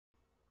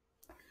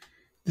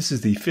This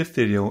is the fifth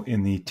video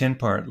in the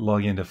 10-part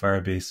Login to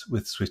Firebase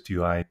with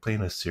SwiftUI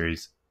playlist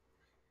series.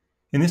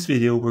 In this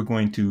video, we're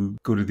going to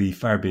go to the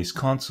Firebase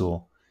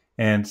console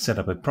and set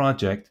up a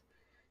project,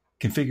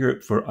 configure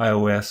it for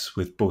iOS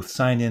with both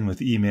sign-in with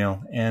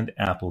email and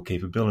Apple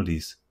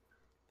capabilities.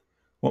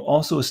 We'll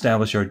also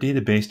establish our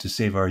database to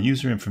save our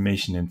user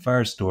information in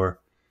Firestore,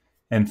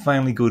 and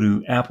finally go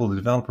to Apple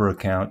developer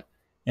account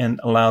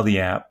and allow the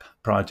app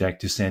project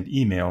to send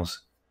emails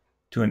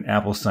to an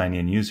Apple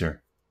sign-in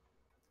user.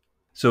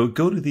 So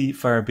go to the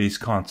Firebase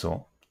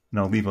console, and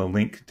I'll leave a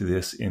link to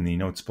this in the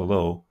notes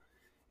below,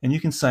 and you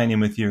can sign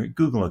in with your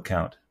Google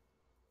account.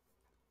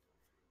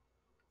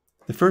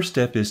 The first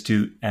step is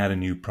to add a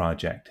new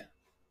project.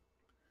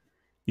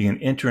 You can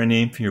enter a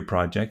name for your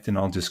project, and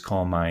I'll just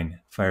call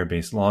mine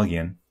Firebase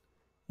Login,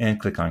 and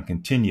click on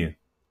Continue.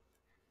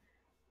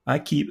 I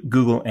keep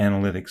Google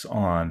Analytics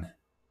on,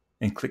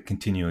 and click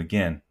Continue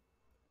again.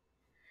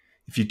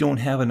 If you don't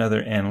have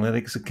another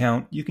analytics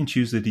account, you can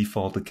choose the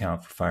default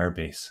account for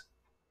Firebase.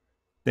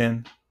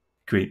 Then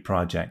create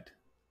project.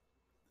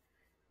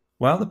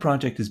 While the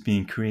project is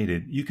being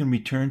created, you can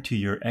return to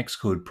your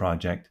Xcode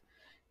project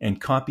and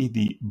copy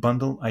the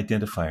bundle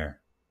identifier.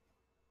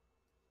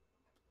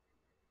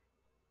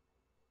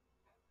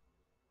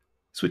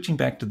 Switching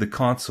back to the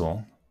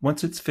console,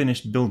 once it's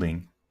finished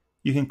building,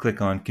 you can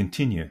click on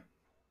Continue.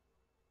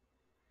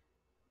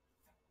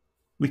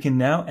 We can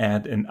now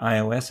add an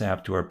iOS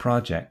app to our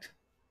project.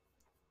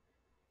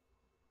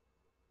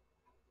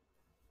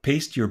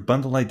 Paste your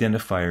bundle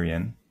identifier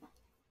in,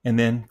 and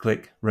then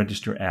click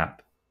Register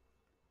App.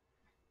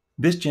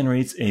 This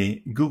generates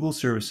a Google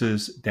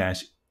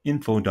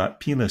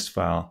Services-info.plist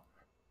file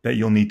that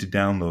you'll need to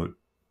download.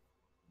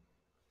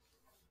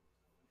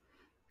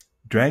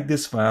 Drag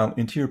this file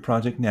into your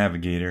project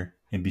navigator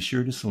and be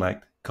sure to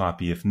select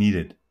Copy if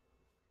needed.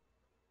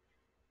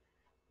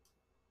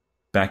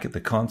 Back at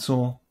the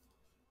console,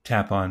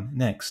 tap on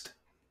Next.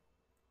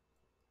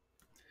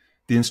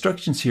 The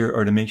instructions here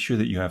are to make sure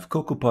that you have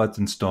CocoaPods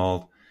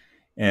installed,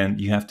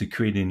 and you have to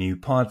create a new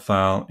pod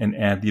file and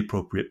add the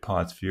appropriate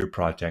pods for your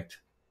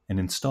project and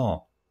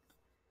install.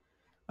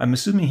 I'm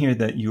assuming here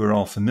that you are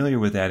all familiar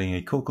with adding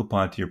a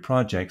CocoaPod to your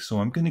project,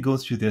 so I'm going to go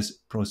through this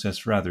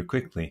process rather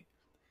quickly.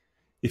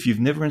 If you've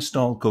never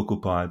installed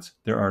CocoaPods,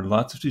 there are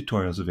lots of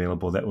tutorials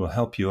available that will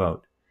help you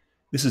out.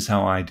 This is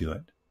how I do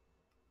it.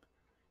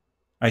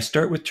 I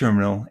start with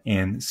Terminal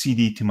and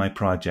CD to my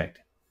project,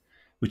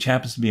 which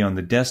happens to be on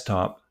the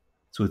desktop,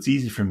 so it's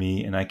easy for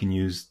me and I can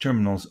use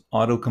Terminal's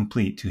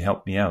autocomplete to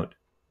help me out.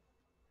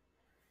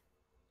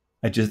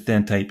 I just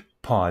then type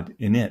pod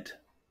init.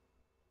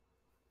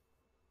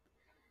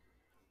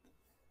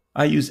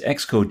 I use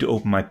Xcode to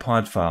open my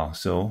pod file,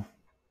 so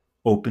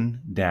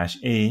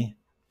open-a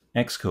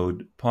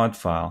Xcode pod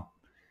file.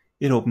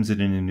 It opens it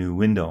in a new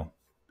window.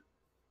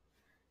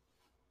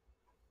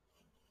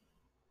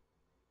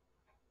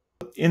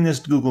 In this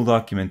Google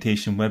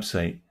documentation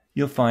website,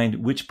 you'll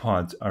find which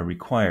pods are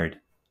required.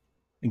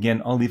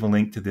 Again, I'll leave a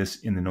link to this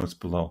in the notes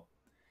below.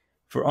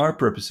 For our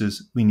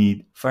purposes, we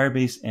need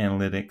Firebase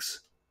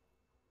Analytics,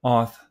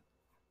 Auth,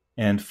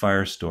 and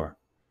Firestore.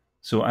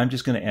 So I'm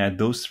just going to add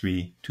those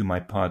three to my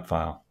pod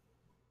file.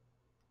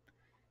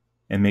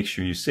 And make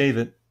sure you save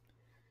it,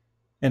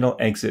 and I'll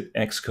exit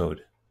Xcode.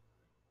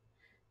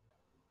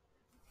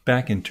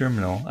 Back in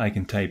Terminal, I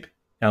can type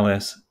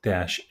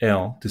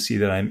ls-l to see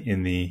that I'm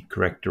in the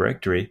correct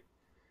directory,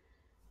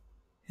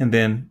 and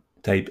then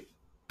type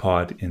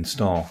pod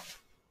install.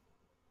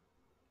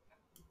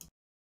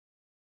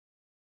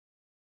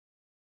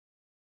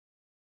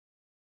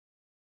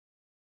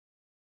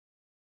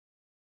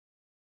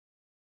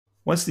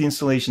 Once the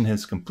installation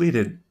has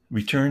completed,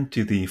 return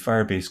to the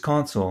Firebase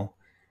console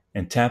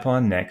and tap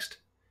on Next,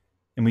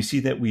 and we see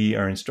that we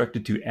are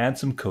instructed to add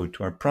some code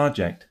to our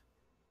project.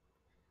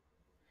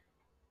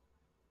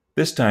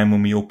 This time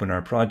when we open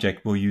our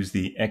project, we'll use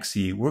the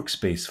 .exe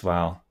workspace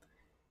file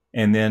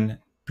and then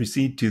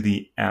proceed to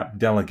the app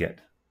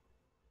delegate.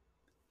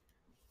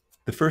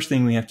 The first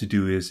thing we have to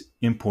do is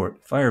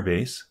import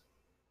Firebase,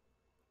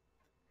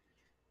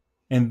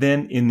 and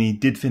then in the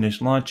did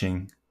finish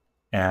launching,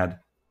 add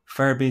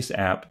Firebase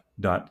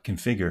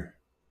app.configure.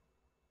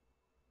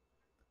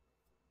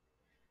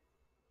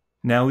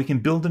 Now we can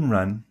build and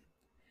run,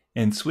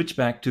 and switch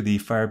back to the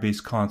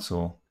Firebase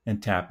console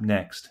and tap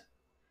Next.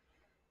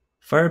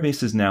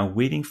 Firebase is now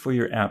waiting for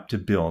your app to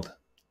build,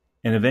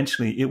 and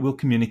eventually it will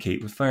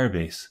communicate with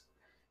Firebase.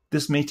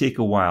 This may take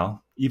a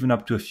while, even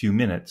up to a few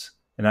minutes,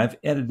 and I've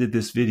edited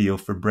this video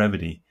for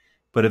brevity,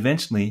 but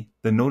eventually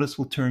the notice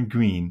will turn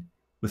green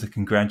with a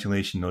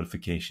congratulations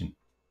notification.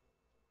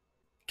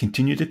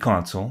 Continue to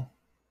console,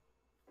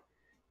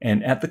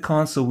 and at the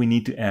console we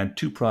need to add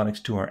two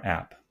products to our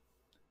app: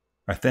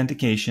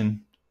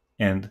 Authentication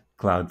and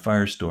Cloud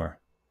Firestore.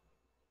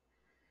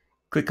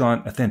 Click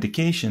on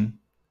Authentication,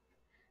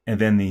 and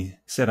then the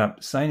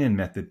Setup Sign-In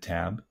Method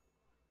tab,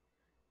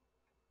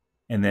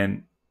 and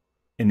then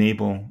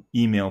enable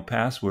email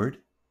password,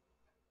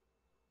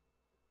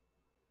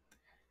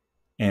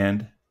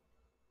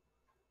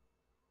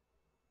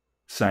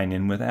 Sign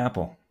in with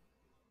Apple.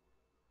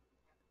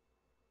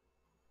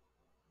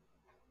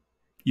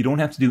 You don't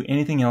have to do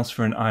anything else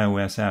for an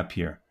iOS app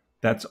here.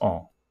 That's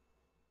all.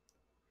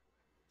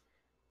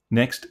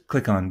 Next,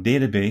 click on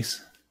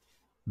Database,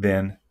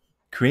 then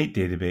Create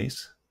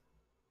Database.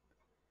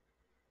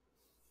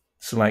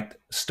 Select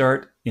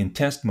Start in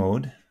Test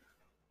Mode,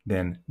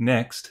 then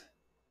Next.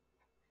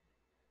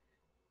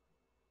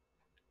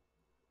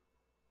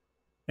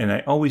 And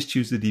I always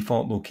choose the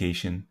default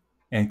location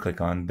and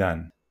click on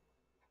Done.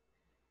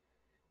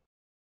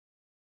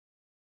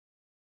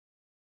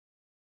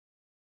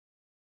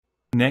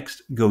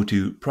 Next, go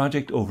to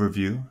Project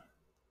Overview,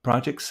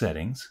 Project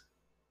Settings,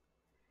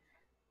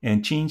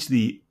 and change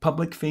the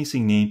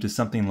public-facing name to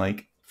something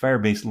like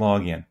Firebase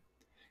Login.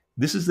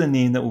 This is the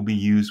name that will be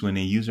used when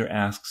a user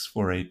asks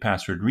for a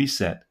password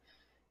reset.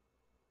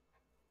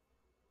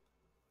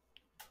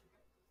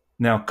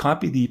 Now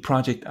copy the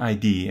project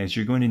ID, as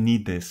you're going to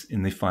need this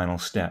in the final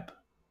step.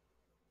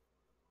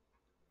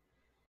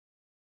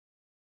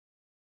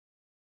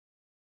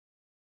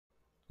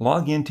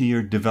 Log into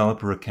your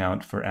developer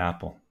account for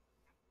Apple.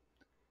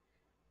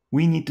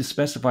 We need to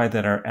specify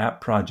that our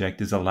app project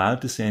is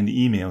allowed to send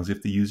emails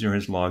if the user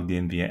has logged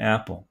in via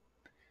Apple.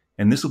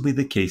 And this will be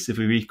the case if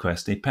we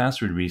request a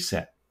password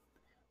reset.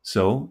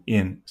 So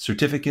in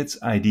Certificates,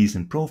 IDs,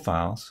 and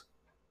Profiles,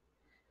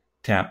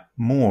 tap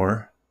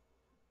More,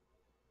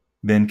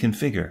 then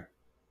Configure.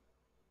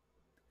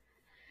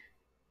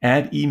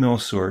 Add email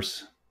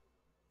source,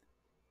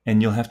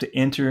 and you'll have to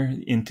enter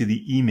into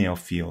the email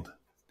field.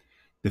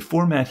 The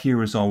format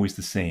here is always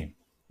the same.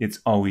 It's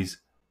always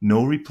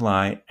no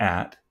reply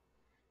at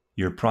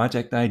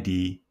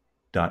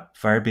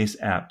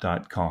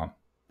yourprojectid.firebaseapp.com.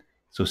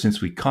 So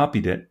since we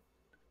copied it,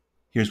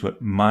 here's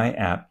what my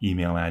app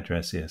email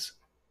address is.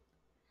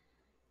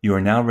 You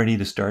are now ready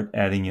to start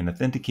adding an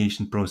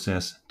authentication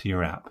process to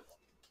your app.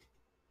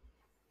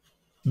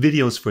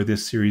 Videos for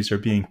this series are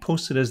being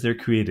posted as they're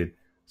created,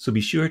 so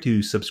be sure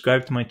to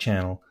subscribe to my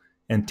channel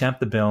and tap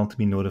the bell to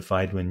be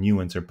notified when new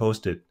ones are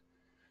posted,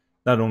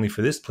 not only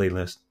for this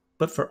playlist,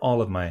 but for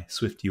all of my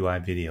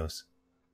SwiftUI videos.